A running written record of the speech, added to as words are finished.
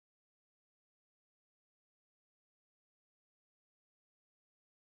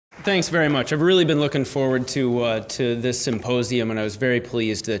Thanks very much. I've really been looking forward to this symposium, and I was very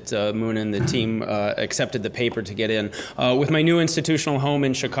pleased that Moon and the team accepted the paper to get in. With my new institutional home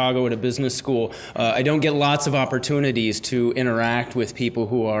in Chicago at a business school, I don't get lots of opportunities to interact with people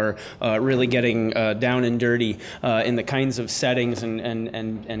who are really getting down and dirty in the kinds of settings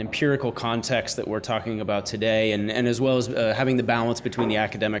and empirical context that we're talking about today, and as well as having the balance between the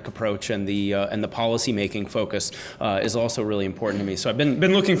academic approach and the policy-making focus is also really important to me. So I've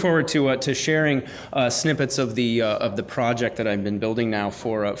been looking forward to sharing snippets of the project that I've been building now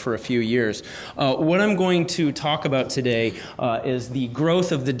for a few years. What I'm going to talk about today is the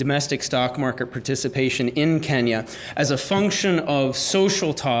growth of the domestic stock market participation in Kenya as a function of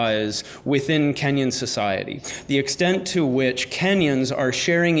social ties within Kenyan society. The extent to which Kenyans are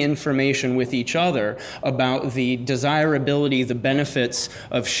sharing information with each other about the desirability, the benefits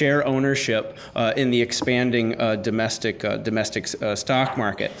of share ownership in the expanding domestic stock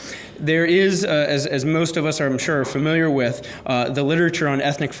market. There is, as most of us are, I'm sure, are familiar with, the literature on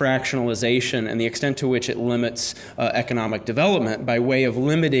ethnic fractionalization and the extent to which it limits economic development by way of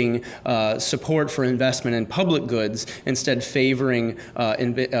limiting support for investment in public goods, instead favoring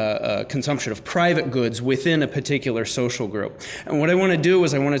consumption of private goods within a particular social group. And what I want to do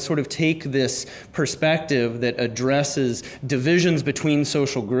is I want to sort of take this perspective that addresses divisions between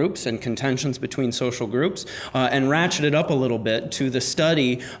social groups and contentions between social groups and ratchet it up a little bit to the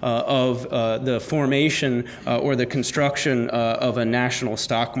study of the formation or the construction of a national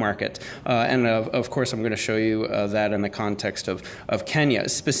stock market. And of course, I'm going to show you that in the context of Kenya.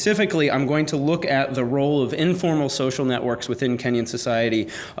 Specifically, I'm going to look at the role of informal social networks within Kenyan society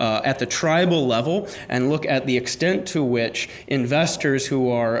at the tribal level and look at the extent to which investors who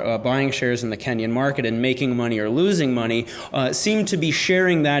are buying shares in the Kenyan market and making money or losing money seem to be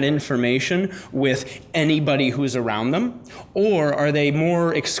sharing that information with anybody who's around them, or are they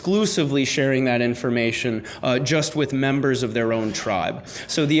more exclusively sharing that information just with members of their own tribe.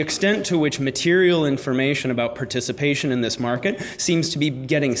 So the extent to which material information about participation in this market seems to be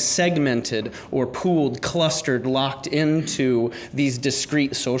getting segmented or pooled, clustered, locked into these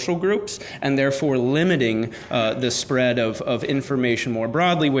discrete social groups, and therefore limiting the spread of information more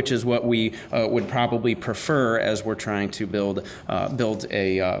broadly, which is what we would probably prefer as we're trying to build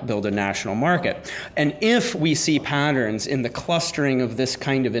a national market. And if we see patterns in the clustering of this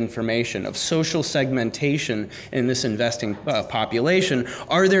kind of information, of social segmentation in this investing population,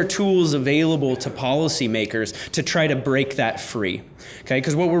 are there tools available to policymakers to try to break that free? Okay,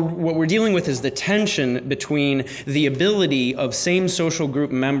 because what we're dealing with is the tension between the ability of same social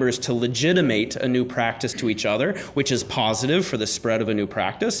group members to legitimate a new practice to each other, which is positive for the spread of a new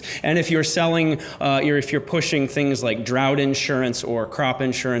practice, and if you're selling, if you're pushing things like drought insurance or crop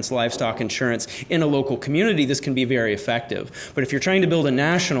insurance, livestock insurance in a local community, this can be very effective. But if you're trying to build a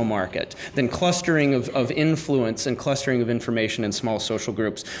national market, then clustering of influence and clustering of information in small social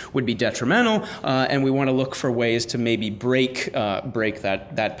groups would be detrimental, and we want to look for ways to maybe break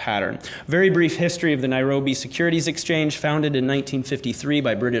that pattern. Very brief history of the Nairobi Securities Exchange, founded in 1953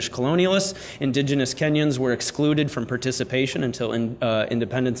 by British colonialists. Indigenous Kenyans were excluded from participation until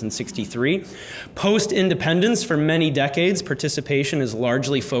independence in '63. Post-independence, for many decades, participation is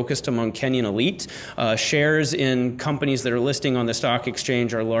largely focused among Kenyan elite. Shares in companies that are listing on the stock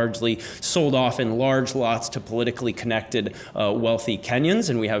exchange are largely sold off in large lots to politically connected wealthy Kenyans,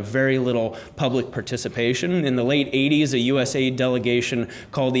 and we have very little public participation. In the late 80s, a USAID delegation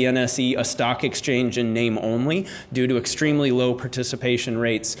called the NSE a stock exchange in name only due to extremely low participation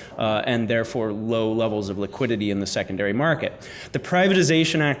rates and therefore low levels of liquidity in the secondary market. The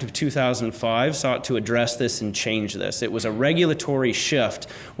Privatization Act of 2005 sought to address this and change this. It was a regulatory shift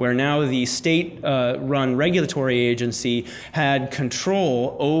where now the state-run regulatory agency had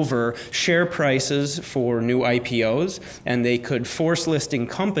control over share prices for new IPOs, and they could force listing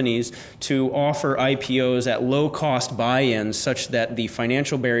companies to offer IPOs at low-cost buy-ins such that the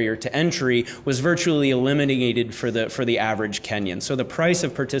financial barrier to entry was virtually eliminated for the average Kenyan. So the price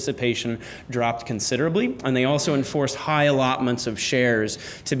of participation dropped considerably, and they also enforced high allotments of shares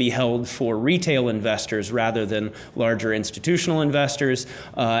to be held for retail investors rather than larger institutional investors,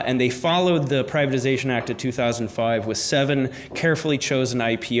 and they followed the Privatization Act of 2005 with 7 carefully chosen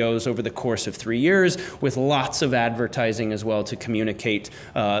IPOs over the course of 3 years, with lots of advertising as well to communicate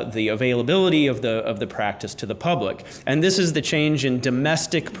the availability of the practice to the public. And this is the change in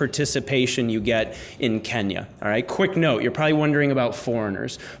domestic participation you get in Kenya. All right, quick note, you're probably wondering about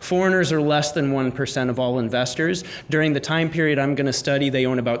foreigners. Foreigners are less than 1% of all investors. During the time period I'm going to study, they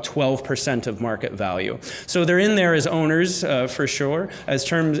own about 12% of market value. So they're in there as owners for sure, as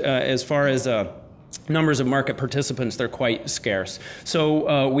far as numbers of market participants, they're quite scarce.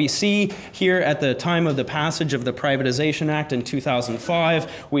 So we see here at the time of the passage of the Privatization Act in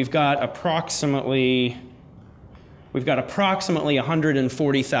 2005, we've got approximately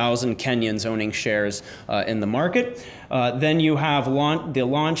 140,000 Kenyans owning shares in the market. Then you have the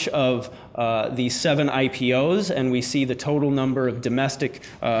launch of the 7 IPOs, and we see the total number of domestic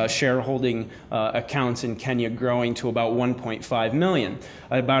shareholding accounts in Kenya growing to about 1.5 million.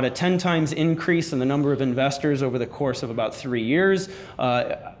 About a 10 times increase in the number of investors over the course of about 3 years.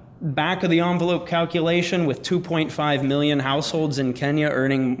 Back of the envelope calculation, with 2.5 million households in Kenya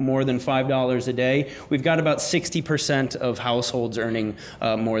earning more than $5 a day, we've got about 60% of households earning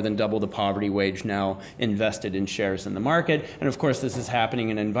more than double the poverty wage now invested in shares in the market. And of course, this is happening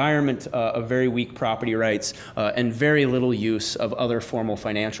in an environment of very weak property rights and very little use of other formal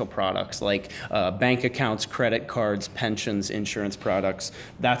financial products like bank accounts, credit cards, pensions, insurance products,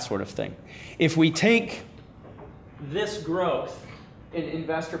 that sort of thing. If we take this growth in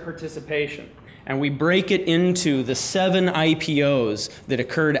investor participation, and we break it into the 7 IPOs that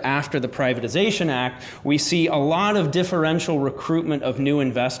occurred after the Privatization Act, we see a lot of differential recruitment of new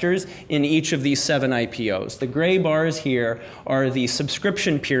investors in each of these 7 IPOs. The gray bars here are the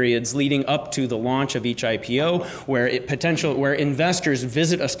subscription periods leading up to the launch of each IPO, where investors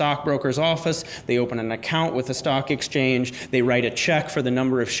visit a stockbroker's office, they open an account with a stock exchange, they write a check for the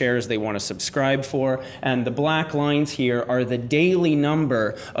number of shares they want to subscribe for, and the black lines here are the daily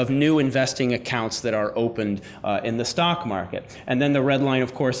number of new investing accounts that are opened in the stock market. And then the red line,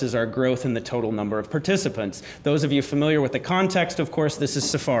 of course, is our growth in the total number of participants. Those of you familiar with the context, of course, this is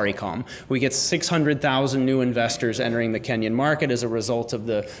Safaricom. We get 600,000 new investors entering the Kenyan market as a result of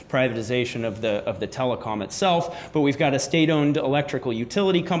the privatization of the telecom itself. But we've got a state-owned electrical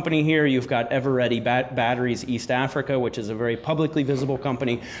utility company here. You've got Eveready Batteries East Africa, which is a very publicly visible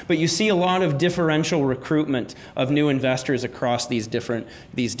company. But you see a lot of differential recruitment of new investors across these different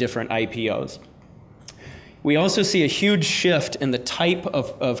IPOs. We also see a huge shift in the type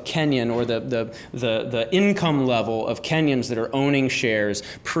of Kenyan, or the income level of Kenyans that are owning shares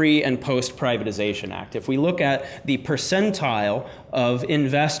pre and post Privatization Act. If we look at the percentile of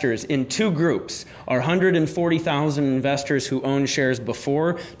investors in 2 groups, our 140,000 investors who owned shares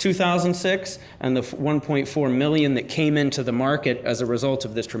before 2006 and the 1.4 million that came into the market as a result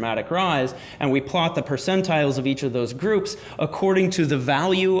of this dramatic rise, and we plot the percentiles of each of those groups according to the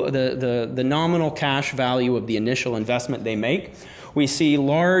value, the nominal cash value of the initial investment they make. We see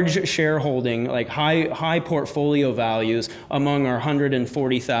large shareholding, like high portfolio values among our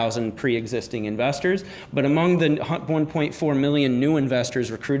 140,000 pre-existing investors. But among the 1.4 million new investors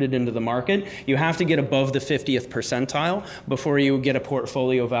recruited into the market, you have to get above the 50th percentile before you get a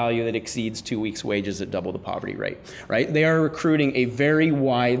portfolio value that exceeds 2 weeks' wages at double the poverty rate, right? They are recruiting a very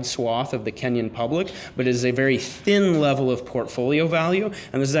wide swath of the Kenyan public, but it is a very thin level of portfolio value.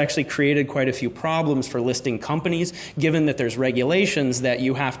 And this has actually created quite a few problems for listing companies, given that there's regulations that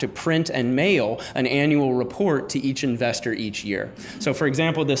you have to print and mail an annual report to each investor each year. So for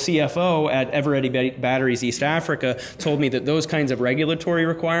example, the CFO at Eveready Batteries East Africa told me that those kinds of regulatory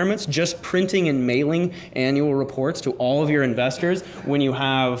requirements, just printing and mailing annual reports to all of your investors when you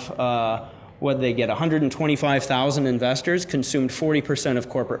have what they get, 125,000 investors, consumed 40% of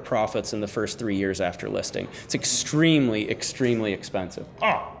corporate profits in the first 3 years after listing. It's extremely, extremely expensive.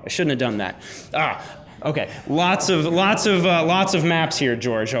 I shouldn't have done that. Okay, lots of maps here,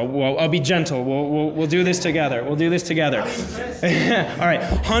 George. I'll be gentle. We'll do this together. We'll do this together. All right,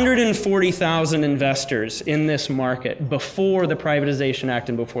 140,000 investors in this market before the Privatization Act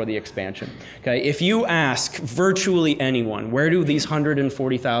and before the expansion. Okay, if you ask virtually anyone, where do these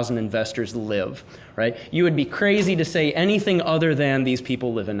 140,000 investors live? Right? You would be crazy to say anything other than these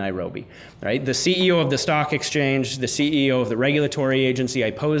people live in Nairobi. Right? The CEO of the stock exchange, the CEO of the regulatory agency,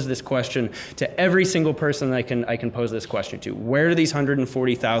 I pose this question to every single person I can pose this question to. Where do these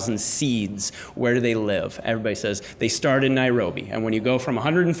 140,000 seeds, where do they live? Everybody says they start in Nairobi. And when you go from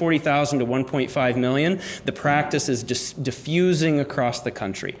 140,000 to 1.5 million, the practice is just diffusing across the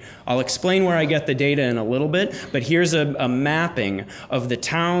country. I'll explain where I get the data in a little bit, but here's a mapping of the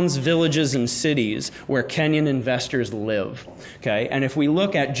towns, villages, and cities where Kenyan investors live. Okay? And if we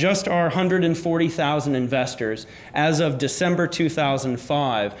look at just our 140,000 investors as of December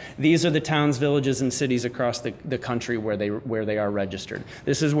 2005, these are the towns, villages, and cities across the country where they are registered.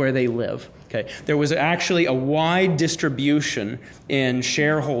 This is where they live. Okay? There was actually a wide distribution in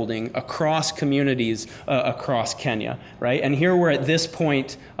shareholding across communities across Kenya, right? And here we're at this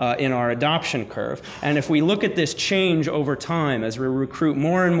point in our adoption curve. And if we look at this change over time as we recruit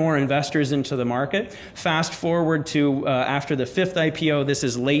more and more investors into the market, market. Fast forward to after the 5th IPO, this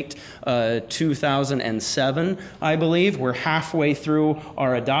is late 2007, I believe. We're halfway through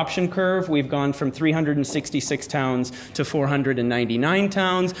our adoption curve. We've gone from 366 towns to 499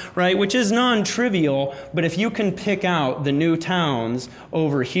 towns, right, which is non-trivial, but if you can pick out the new towns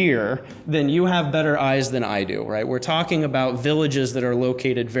over here, then you have better eyes than I do, right? We're talking about villages that are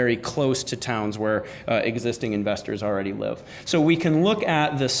located very close to towns where existing investors already live. So we can look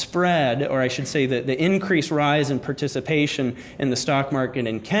at the spread, or I should say the increased rise in participation in the stock market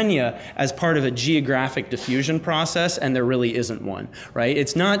in Kenya as part of a geographic diffusion process, and there really isn't one, right?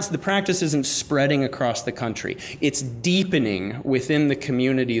 It's not, the practice isn't spreading across the country. It's deepening within the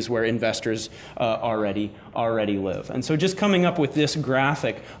communities where investors already live. And so just coming up with this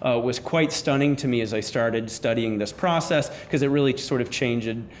graphic was quite stunning to me as I started studying this process, because it really sort of changed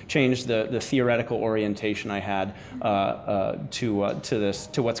the theoretical orientation I had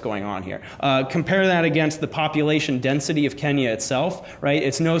to what's going on here. Compare that against the population density of Kenya itself, right?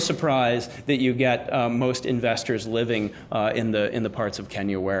 It's no surprise that you get most investors living in the parts of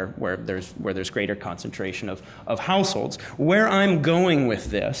Kenya where there's greater concentration of households. Where I'm going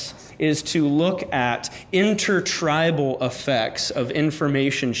with this is to look at intertribal effects of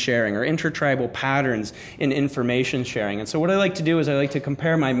information sharing, or intertribal patterns in information sharing. And so what I like to do is I like to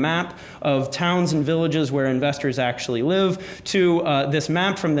compare my map of towns and villages where investors actually live to this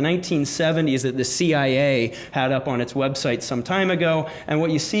map from the 1970s that the CIA had up on its website some time ago. And what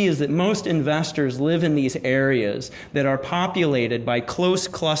you see is that most investors live in these areas that are populated by close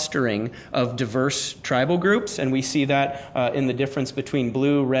clustering of diverse tribal groups. And we see that in the difference between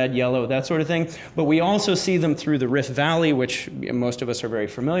blue, red, yellow, that sort of thing. But we also see them through the Rift Valley, which most of us are very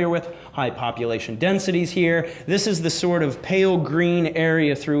familiar with, high population densities here. This is the sort of pale green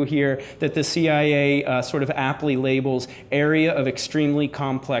area through here that the CIA sort of aptly labels area of extremely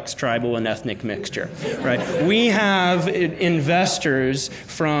complex tribal and ethnic mixture, right? We have investors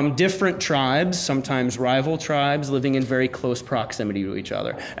from different tribes, sometimes rival tribes, living in very close proximity to each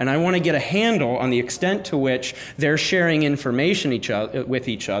other. And I want to get a handle on the extent to which they're sharing information with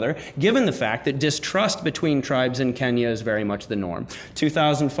each other, given the fact that distrust between tribes in Kenya is very much the norm.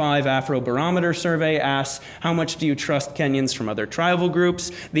 2005 Afrobarometer survey asks, how much do you trust Kenyans from other tribal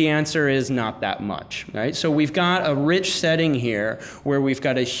groups? The answer is not that much, right? So we've got a rich setting here where we've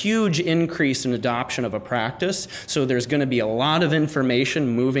got a huge increase in adoption of a practice. So there's going to be a lot of information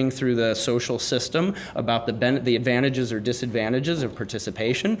moving through the social system about the advantages or disadvantages of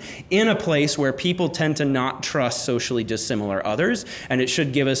participation in a place where people tend to not trust socially dissimilar others, and it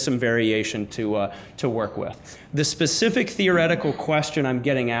should give us some variation to work with. The specific theoretical question I'm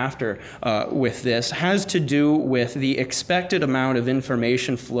getting after with this has to do with the expected amount of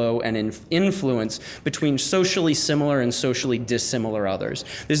information flow and influence between socially similar and socially dissimilar others.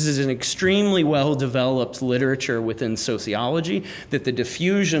 This is an extremely well-developed literature within sociology that the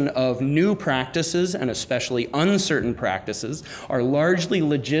diffusion of new practices, and especially uncertain practices, are largely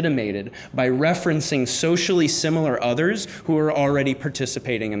legitimated by referencing socially similar others who are already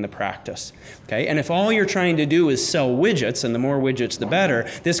participating in the practice. Okay? And if all you're trying to do is sell widgets, and the more widgets the better,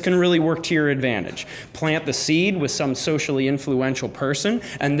 this can really work to your advantage. Plant the seed with some socially influential person,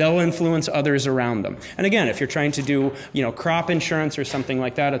 and they'll influence others around them. And again, if you're trying to do, crop insurance or something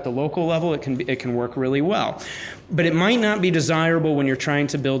like that at the local level, it can work really well. But it might not be desirable when you're trying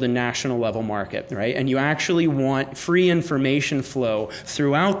to build a national level market, right? And you actually want free information flow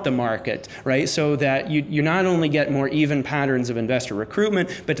throughout the market, right? So that you not only get more even patterns of investor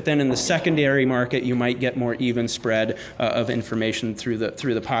recruitment, but then in the secondary market, you might get more even spread of information through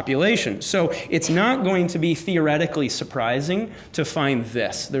the population. So it's not going to be theoretically surprising to find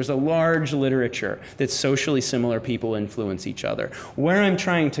this. There's a large literature that socially similar people influence each other. Where I'm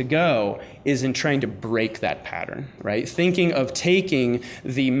trying to go is in trying to break that pattern, right? Thinking of taking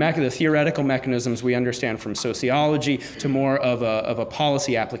the theoretical mechanisms we understand from sociology to more of a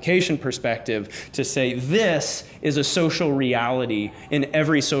policy application perspective to say this is a social reality in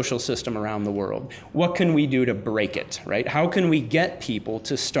every social system around the world. What can we do to break it, right? How can we get people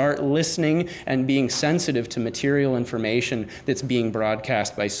to start listening and being sensitive to material information that's being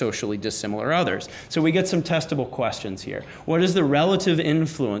broadcast by socially dissimilar others? So we get some testable questions here. What is the relative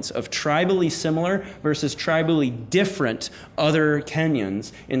influence of tribally similar versus tribally different other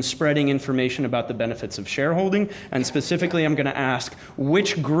Kenyans in spreading information about the benefits of shareholding? And specifically, I'm going to ask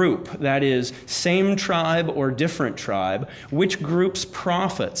which group, that is same tribe or different tribe, which group's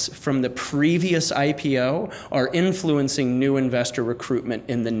profits from the previous IPO are influencing new investor recruitment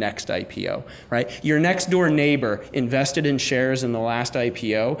in the next IPO, right? Your next door neighbor invested in shares in the last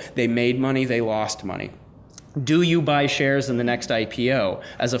IPO. They made money, they lost money. Do you buy shares in the next IPO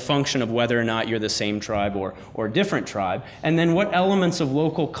as a function of whether or not you're the same tribe or different tribe? And then what elements of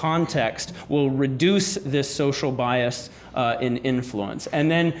local context will reduce this social bias in influence?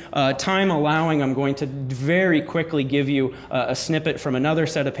 And then time allowing, I'm going to very quickly give you a snippet from another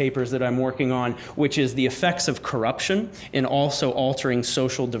set of papers that I'm working on, which is the effects of corruption in also altering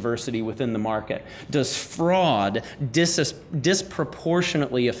social diversity within the market. Does fraud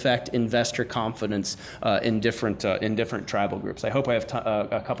disproportionately affect investor confidence in different tribal groups? I hope I have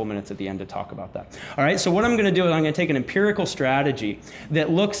a couple minutes at the end to talk about that. All right, so what I'm going to do is I'm going to take an empirical strategy that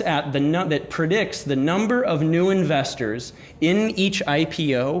looks at that predicts the number of new investors in each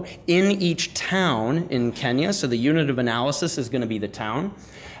IPO in each town in Kenya. So the unit of analysis is going to be the town.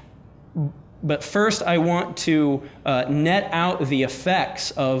 But first, I want to net out the effects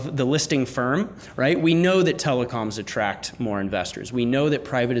of the listing firm, right? We know that telecoms attract more investors. We know that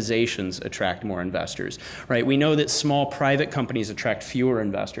privatizations attract more investors, right? We know that small private companies attract fewer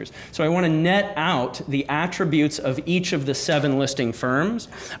investors. So I want to net out the attributes of each of the 7 listing firms.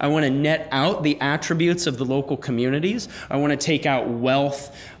 I want to net out the attributes of the local communities. I want to take out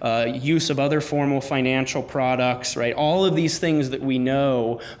wealth, use of other formal financial products, right? All of these things that we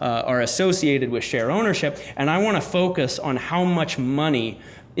know are associated with share ownership, and I want to focus on how much money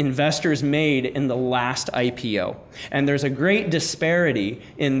investors made in the last IPO. And there's a great disparity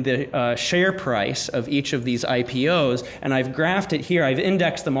in the share price of each of these IPOs, and I've graphed it here. I've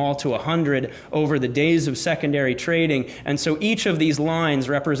indexed them all to 100 over the days of secondary trading, and so each of these lines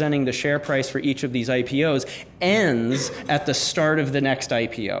representing the share price for each of these IPOs ends at the start of the next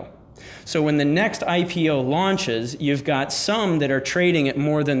IPO. So when the next IPO launches, you've got some that are trading at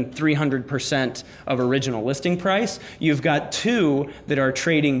more than 300% of original listing price. You've got 2 that are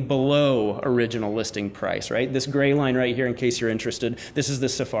trading below original listing price, right? This gray line right here, in case you're interested, this is the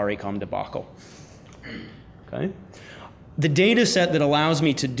Safaricom debacle. Okay? The data set that allows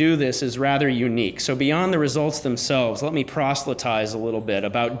me to do this is rather unique. So beyond the results themselves, let me proselytize a little bit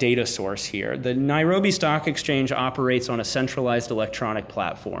about data source here. The Nairobi Stock Exchange operates on a centralized electronic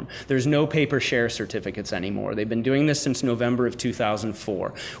platform. There's no paper share certificates anymore. They've been doing this since November of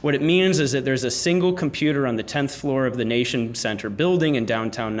 2004. What it means is that there's a single computer on the 10th floor of the Nation Center building in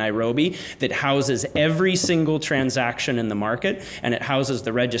downtown Nairobi that houses every single transaction in the market, and it houses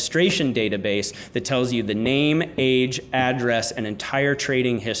the registration database that tells you the name, age, address, and entire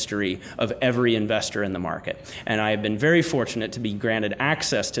trading history of every investor in the market. And I have been very fortunate to be granted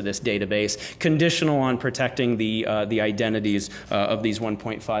access to this database, conditional on protecting the identities of these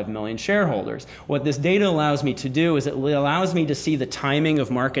 1.5 million shareholders. What this data allows me to do is it allows me to see the timing of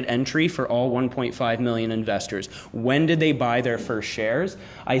market entry for all 1.5 million investors. When did they buy their first shares?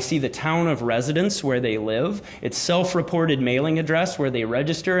 I see the town of residence where they live, its self-reported mailing address where they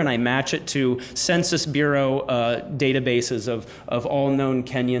register, and I match it to Census Bureau databases of all known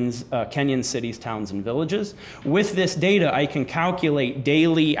Kenyan cities, towns, and villages. With this data, I can calculate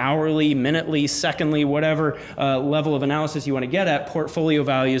daily, hourly, minutely, secondly, whatever level of analysis you want to get at, portfolio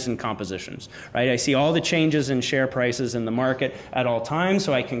values and compositions, right? I see all the changes in share prices in the market at all times,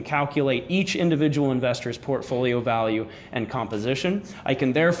 so I can calculate each individual investor's portfolio value and composition. I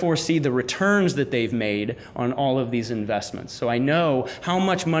can therefore see the returns that they've made on all of these investments. So I know how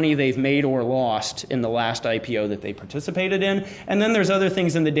much money they've made or lost in the last IPO that they participated in. And then there's other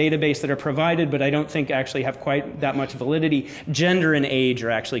things in the database that are provided, but I don't think actually have quite that much validity. Gender and age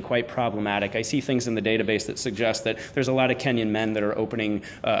are actually quite problematic. I see things in the database that suggest that there's a lot of Kenyan men that are opening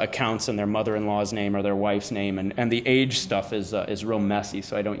accounts in their mother-in-law's name or their wife's name, and the age stuff is real messy,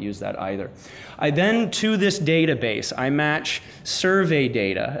 so I don't use that either. I then, to this database, I match survey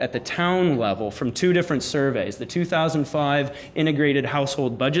data at the town level from 2 different surveys, the 2005 Integrated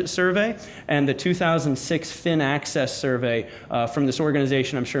Household Budget Survey and the 2006 FinAccess Survey from this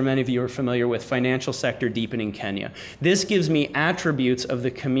organization I'm sure many of you are familiar with, Financial Sector Deepening Kenya. This gives me attributes of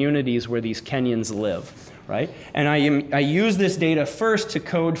the communities where these Kenyans live. Right? And I use this data first to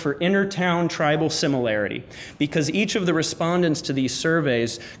code for inter-town tribal similarity, because each of the respondents to these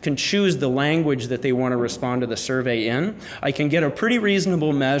surveys can choose the language that they want to respond to the survey in. I can get a pretty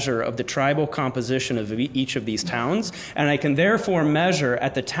reasonable measure of the tribal composition of each of these towns, and I can therefore measure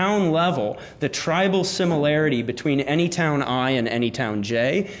at the town level the tribal similarity between any town I and any town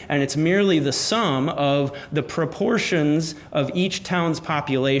J, and it's merely the sum of the proportions of each town's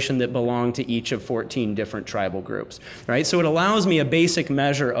population that belong to each of 14 different different tribal groups, right? So it allows me a basic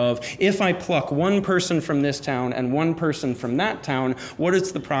measure of, if I pluck one person from this town and one person from that town, what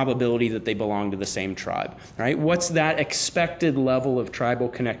is the probability that they belong to the same tribe, right? What's that expected level of tribal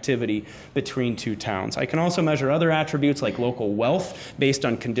connectivity between two towns? I can also measure other attributes like local wealth based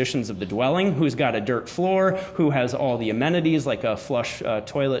on conditions of the dwelling, who's got a dirt floor, who has all the amenities like a flush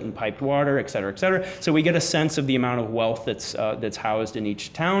toilet and piped water, et cetera, et cetera. So we get a sense of the amount of wealth that's housed in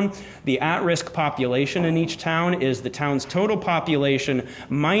each town. The at-risk population in each town is the town's total population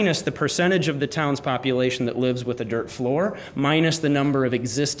minus the percentage of the town's population that lives with a dirt floor, minus the number of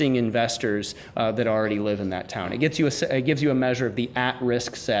existing investors that already live in that town. It gives you a measure of the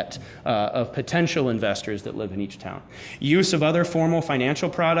at-risk set of potential investors that live in each town. Use of other formal financial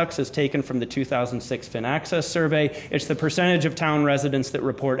products is taken from the 2006 FinAccess survey. It's the percentage of town residents that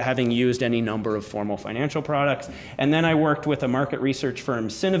report having used any number of formal financial products. And then I worked with a market research firm,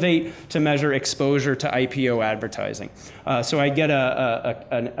 Synovate, to measure exposure to IPO advertising. So I get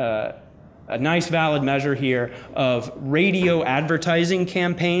a nice valid measure here of radio advertising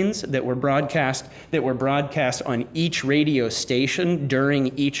campaigns that were broadcast on each radio station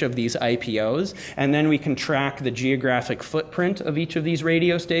during each of these IPOs, and then we can track the geographic footprint of each of these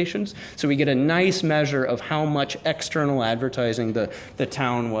radio stations. So we get a nice measure of how much external advertising the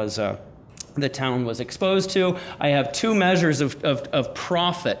town was exposed to. I have two measures of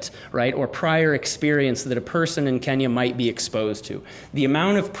profit, right, or prior experience that a person in Kenya might be exposed to. The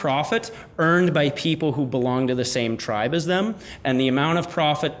amount of profit earned by people who belong to the same tribe as them, and the amount of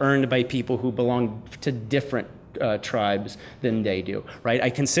profit earned by people who belong to different tribes than they do, right? I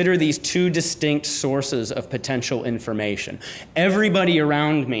consider these two distinct sources of potential information. Everybody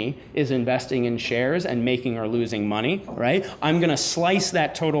around me is investing in shares and making or losing money, right? I'm going to slice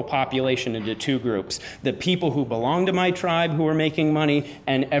that total population into two groups: the people who belong to my tribe who are making money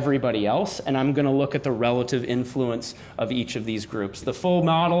and everybody else, and I'm going to look at the relative influence of each of these groups. The full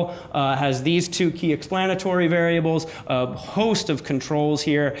model has these two key explanatory variables, a host of controls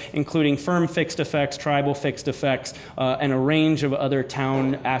here, including firm fixed effects, tribal fixed effects, and a range of other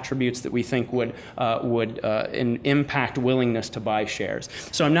town attributes that we think would impact willingness to buy shares.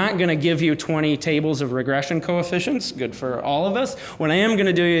 So I'm not going to give you 20 tables of regression coefficients, good for all of us. What I am going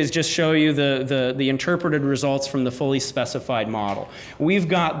to do is just show you the interpreted results from the fully specified model. We've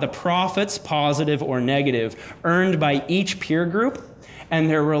got the profits, positive or negative, earned by each peer group and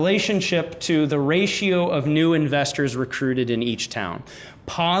their relationship to the ratio of new investors recruited in each town.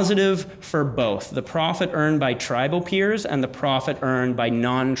 Positive for both the profit earned by tribal peers and the profit earned by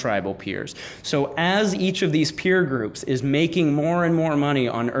non-tribal peers. So as each of these peer groups is making more and more money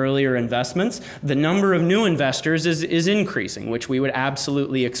on earlier investments, the number of new investors is increasing, which we would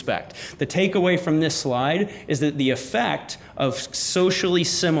absolutely expect. The takeaway from this slide is that the effect of socially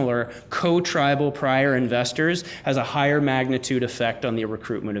similar co-tribal prior investors has a higher magnitude effect on the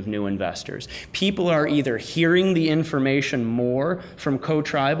recruitment of new investors. People are either hearing the information more from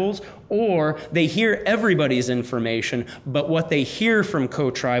co-tribals, or they hear everybody's information, but what they hear from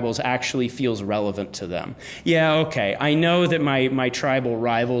co-tribals actually feels relevant to them. Yeah, okay, I know that my tribal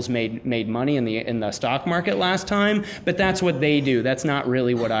rivals made money in the stock market last time, but that's what they do. That's not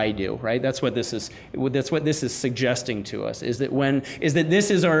really what I do, right? That's what this is suggesting to us, is that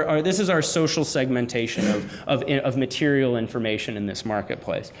this is our social segmentation of material information in this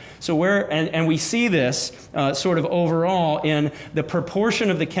marketplace. So we see this sort of overall in the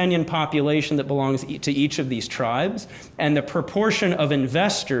proportion of the Kenyan population that belongs to each of these tribes, and the proportion of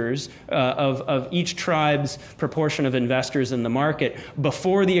investors, of each tribe's proportion of investors in the market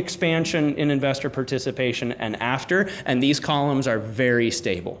before the expansion in investor participation and after, and these columns are very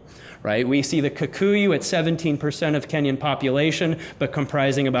stable. Right? We see the Kikuyu at 17% of Kenyan population, but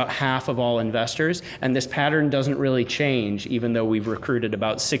comprising about half of all investors. And this pattern doesn't really change, even though we've recruited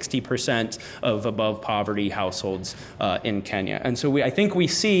about 60% of above poverty households in Kenya. And so I think we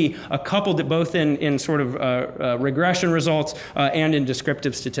see a couple that both in sort of regression results and in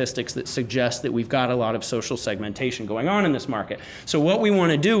descriptive statistics that suggest that we've got a lot of social segmentation going on in this market. So what we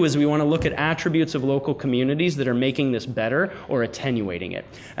want to do is we want to look at attributes of local communities that are making this better or attenuating it.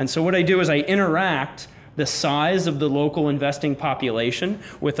 And so what I do is I interact the size of the local investing population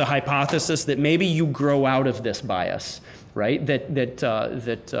with the hypothesis that maybe you grow out of this bias. right?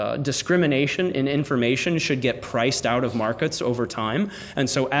 That discrimination in information should get priced out of markets over time. And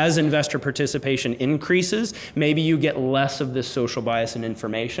so as investor participation increases, maybe you get less of this social bias in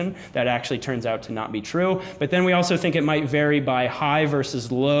information. That actually turns out to not be true. But then we also think it might vary by high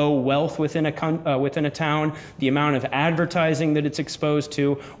versus low wealth within a town, the amount of advertising that it's exposed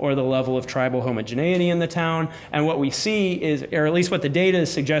to, or the level of tribal homogeneity in the town. And what we see is, or at least what the data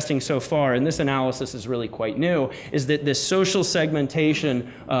is suggesting so far, and this analysis is really quite new, is that this social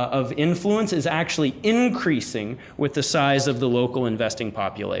segmentation of influence is actually increasing with the size of the local investing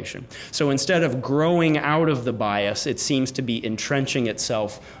population. So instead of growing out of the bias, it seems to be entrenching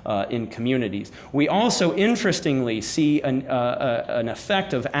itself in communities. We also, interestingly, see an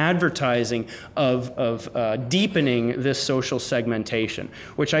effect of advertising of deepening this social segmentation,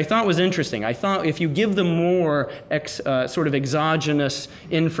 which I thought was interesting. I thought if you give them more sort of exogenous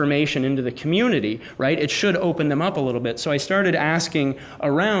information into the community, right, it should open them up a little bit. So I started asking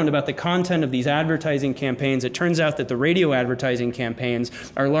around about the content of these advertising campaigns. It turns out that the radio advertising campaigns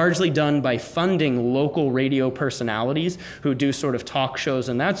are largely done by funding local radio personalities who do sort of talk shows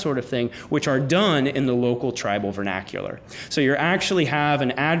and that sort of thing, which are done in the local tribal vernacular. So you actually have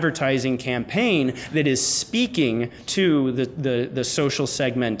an advertising campaign that is speaking to the social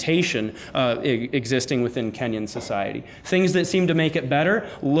segmentation existing within Kenyan society. Things that seem to make it better: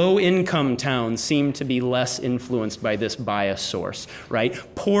 low-income towns seem to be less influenced by this bias source, right?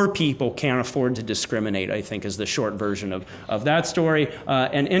 Poor people can't afford to discriminate, I think, is the short version of that story.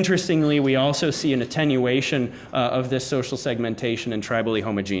 And interestingly, we also see an attenuation of this social segmentation in tribally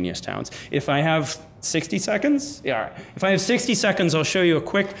homogeneous towns. If I have 60 seconds? Yeah, all right. If I have 60 seconds, I'll show you a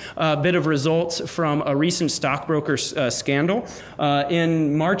quick bit of results from a recent stockbroker scandal.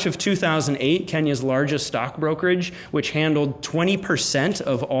 In March of 2008, Kenya's largest stock brokerage, which handled 20%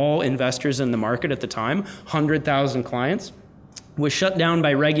 of all investors in the market at the time, 100,000 clients, was shut down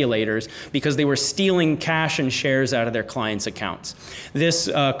by regulators because they were stealing cash and shares out of their clients' accounts. This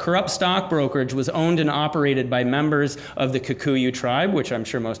corrupt stock brokerage was owned and operated by members of the Kikuyu tribe, which I'm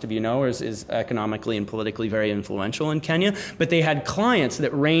sure most of you know is economically and politically very influential in Kenya, but they had clients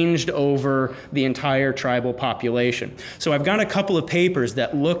that ranged over the entire tribal population. So I've got a couple of papers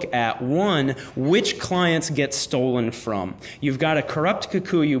that look at, one, which clients get stolen from. You've got a corrupt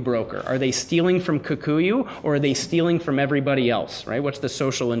Kikuyu broker. Are they stealing from Kikuyu, or are they stealing from everybody else? Right? What's the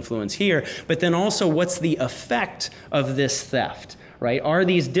social influence here? But then also, what's the effect of this theft? Right? Are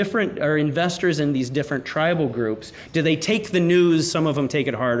investors in these different tribal groups, do they take the news? Some of them take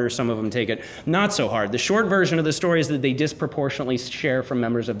it harder, some of them take it not so hard. The short version of the story is that they disproportionately share from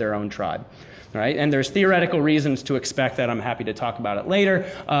members of their own tribe. Right? And there's theoretical reasons to expect that. I'm happy to talk about it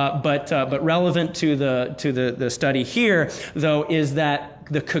later. But relevant to the study here, though, is that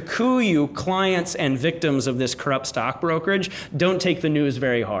the Kikuyu clients and victims of this corrupt stock brokerage don't take the news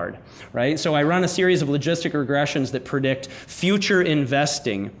very hard, right? So I run a series of logistic regressions that predict future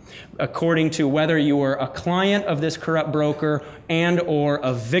investing according to whether you are a client of this corrupt broker and or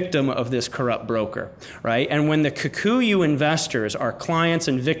a victim of this corrupt broker, right? And when the Kikuyu investors are clients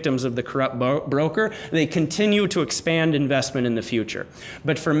and victims of the corrupt broker, they continue to expand investment in the future.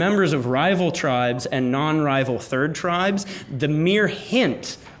 But for members of rival tribes and non-rival third tribes, the mere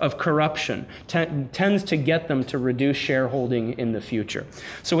hint of corruption tends to get them to reduce shareholding in the future.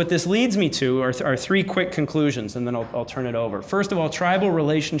 So what this leads me to are three quick conclusions, and then I'll turn it over. First of all, tribal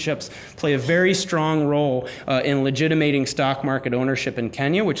relationships play a very strong role in legitimating stock market ownership in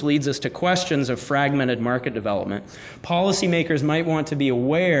Kenya, which leads us to questions of fragmented market development. Policymakers might want to be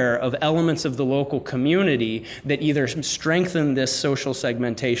aware of elements of the local community that either strengthen this social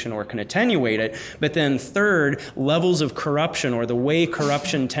segmentation or can attenuate it. But then third, levels of corruption, or the way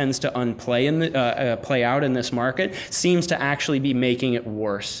corruption tends to play out in this market, seems to actually be making it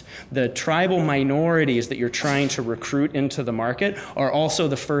worse. The tribal minorities that you're trying to recruit into the market are also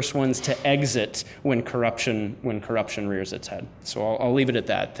the first ones to exit when corruption rears its head. So I'll leave it at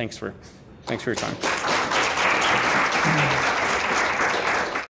that. Thanks for your time.